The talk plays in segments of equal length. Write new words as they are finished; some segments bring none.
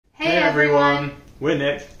everyone, we're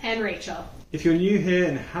Nick and Rachel. If you're new here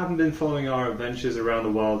and haven't been following our adventures around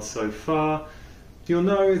the world so far, you'll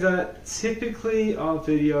know that typically our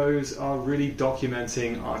videos are really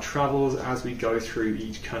documenting our travels as we go through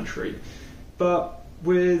each country. But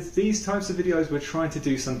with these types of videos, we're trying to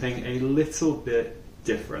do something a little bit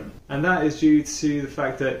different. And that is due to the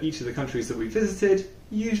fact that each of the countries that we visited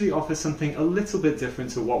usually offers something a little bit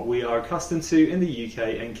different to what we are accustomed to in the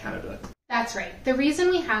UK and Canada. That's right. The reason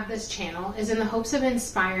we have this channel is in the hopes of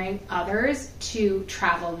inspiring others to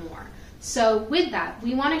travel more. So with that,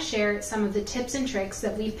 we want to share some of the tips and tricks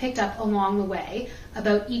that we've picked up along the way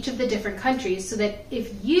about each of the different countries so that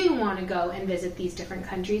if you want to go and visit these different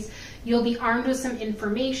countries, you'll be armed with some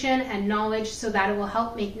information and knowledge so that it will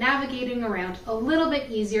help make navigating around a little bit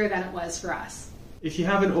easier than it was for us. If you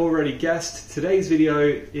haven't already guessed, today's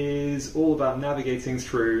video is all about navigating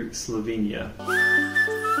through Slovenia.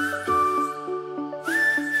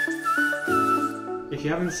 If you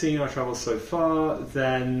haven't seen our travels so far,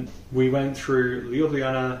 then we went through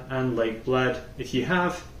Ljubljana and Lake Bled. If you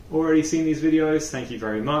have already seen these videos, thank you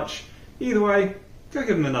very much. Either way, go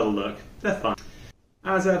give them another look. They're fun.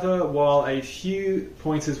 As ever, while a few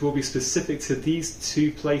pointers will be specific to these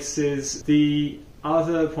two places, the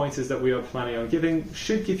other pointers that we are planning on giving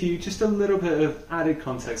should give you just a little bit of added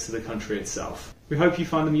context to the country itself. We hope you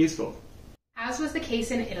find them useful. As was the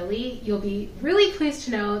case in Italy, you'll be really pleased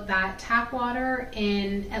to know that tap water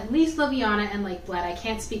in at least Ljubljana and Lake Bled, I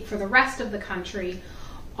can't speak for the rest of the country,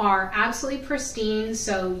 are absolutely pristine,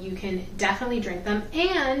 so you can definitely drink them.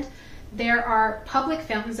 And there are public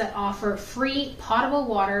fountains that offer free potable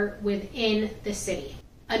water within the city.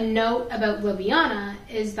 A note about Ljubljana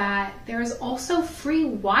is that there is also free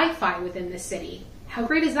Wi-Fi within the city. How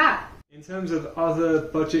great is that? In terms of other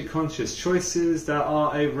budget-conscious choices, there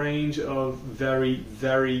are a range of very,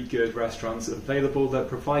 very good restaurants available that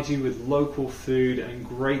provide you with local food and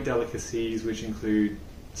great delicacies, which include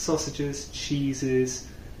sausages, cheeses,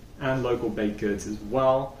 and local baked goods as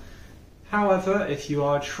well. However, if you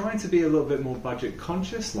are trying to be a little bit more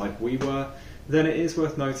budget-conscious, like we were, then it is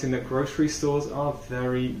worth noting that grocery stores are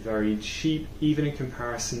very, very cheap, even in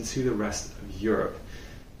comparison to the rest of Europe.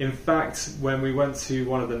 In fact, when we went to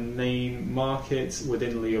one of the main markets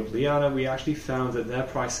within Ljubljana, we actually found that their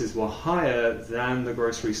prices were higher than the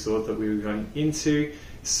grocery store that we were going into,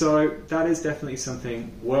 so that is definitely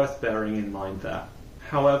something worth bearing in mind there.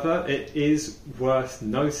 However, it is worth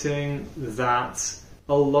noting that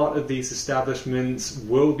a lot of these establishments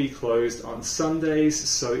will be closed on Sundays,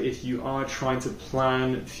 so if you are trying to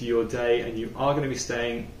plan for your day and you are going to be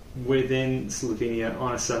staying within Slovenia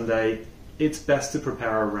on a Sunday, it's best to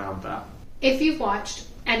prepare around that. If you've watched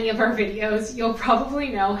any of our videos, you'll probably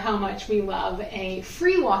know how much we love a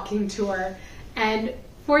free walking tour, and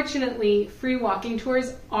fortunately, free walking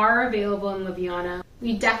tours are available in Ljubljana.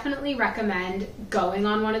 We definitely recommend going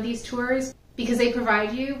on one of these tours because they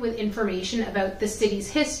provide you with information about the city's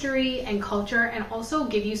history and culture and also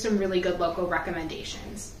give you some really good local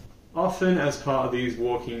recommendations. Often as part of these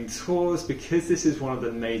walking tours, because this is one of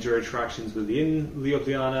the major attractions within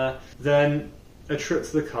Ljubljana, then a trip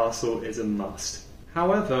to the castle is a must.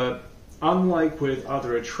 However, unlike with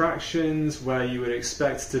other attractions where you would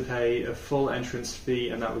expect to pay a full entrance fee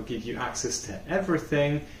and that would give you access to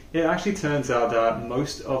everything, it actually turns out that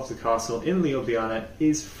most of the castle in Ljubljana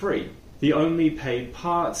is free. The only paid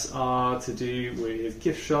parts are to do with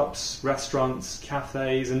gift shops, restaurants,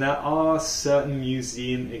 cafes, and there are certain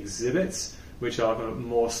museum exhibits which are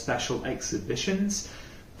more special exhibitions,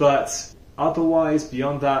 but otherwise,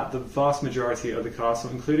 beyond that, the vast majority of the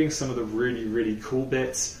castle, including some of the really, really cool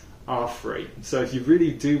bits, are free. So if you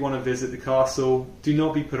really do want to visit the castle, do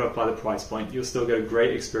not be put off by the price point. You'll still get a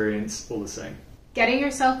great experience all the same. Getting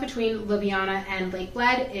yourself between Ljubljana and Lake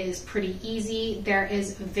Bled is pretty easy. There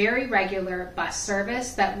is very regular bus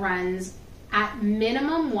service that runs at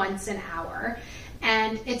minimum once an hour,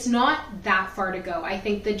 and it's not that far to go. I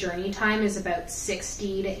think the journey time is about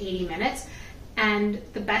 60 to 80 minutes, and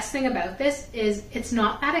the best thing about this is it's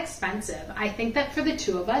not that expensive. I think that for the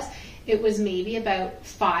two of us, it was maybe about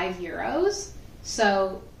 €5.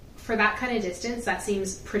 So for that kind of distance, that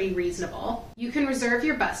seems pretty reasonable. You can reserve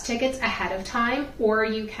your bus tickets ahead of time, or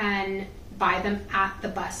you can buy them at the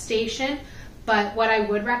bus station. But what I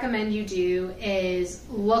would recommend you do is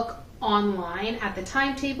look online at the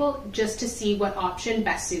timetable just to see what option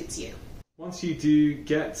best suits you. Once you do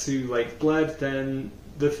get to Lake Bled, then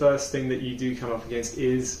the first thing that you do come up against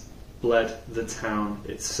is Bled, the town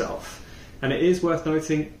itself. And it is worth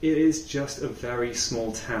noting, it is just a very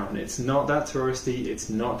small town. It's not that touristy, it's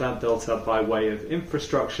not that built up by way of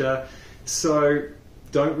infrastructure, so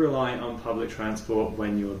don't rely on public transport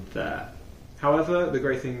when you're there. However, the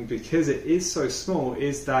great thing, because it is so small,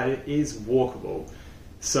 is that it is walkable.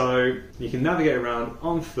 So you can navigate around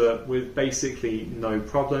on foot with basically no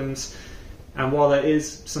problems. And while there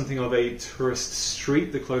is something of a tourist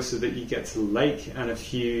street the closer that you get to the lake and a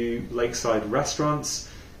few lakeside restaurants,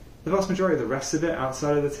 the vast majority of the rest of it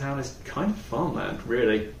outside of the town is kind of farmland,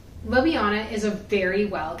 really. Ljubljana is a very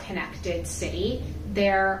well-connected city.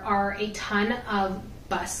 There are a ton of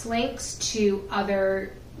bus links to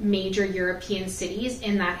other major European cities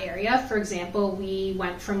in that area. For example, we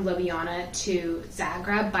went from Ljubljana to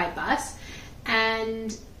Zagreb by bus,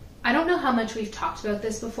 and I don't know how much we've talked about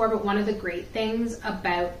this before, but one of the great things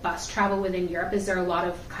about bus travel within Europe is there are a lot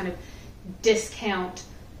of kind of discount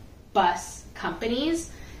bus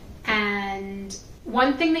companies. And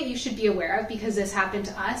one thing that you should be aware of, because this happened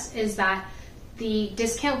to us, is that the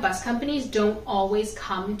discount bus companies don't always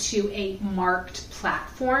come to a marked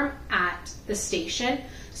platform at the station.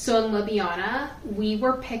 So in Ljubljana, we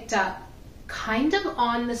were picked up kind of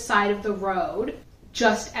on the side of the road,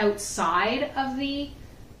 just outside of the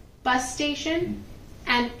bus station,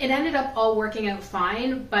 and it ended up all working out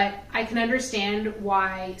fine, but I can understand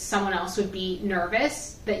why someone else would be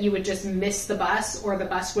nervous that you would just miss the bus or the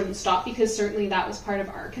bus wouldn't stop, because certainly that was part of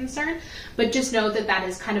our concern. But just know that that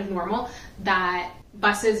is kind of normal, that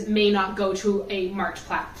buses may not go to a marked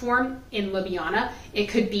platform in Ljubljana. It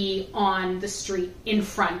could be on the street in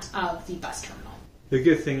front of the bus terminal. The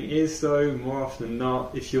good thing is, though, more often than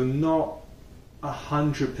not, if you're not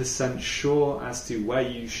 100% sure as to where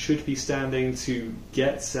you should be standing to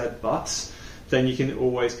get said bus, then you can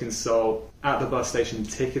always consult at the bus station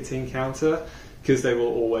ticketing counter, because they will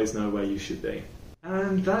always know where you should be.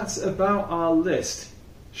 And that's about our list.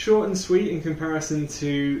 Short and sweet in comparison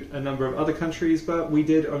to a number of other countries, but we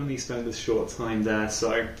did only spend a short time there,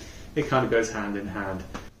 so it kind of goes hand in hand.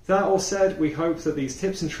 That all said, we hope that these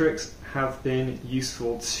tips and tricks have been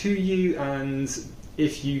useful to you, and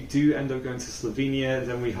if you do end up going to Slovenia,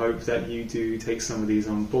 then we hope that you do take some of these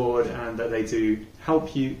on board and that they do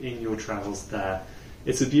help you in your travels there.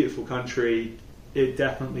 It's a beautiful country. It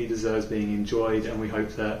definitely deserves being enjoyed, and we hope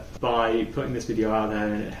that by putting this video out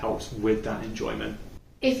there, it helps with that enjoyment.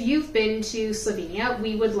 If you've been to Slovenia,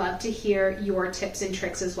 we would love to hear your tips and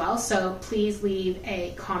tricks as well, so please leave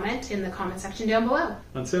a comment in the comment section down below.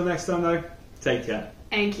 Until next time though, take care.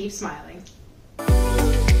 And keep smiling.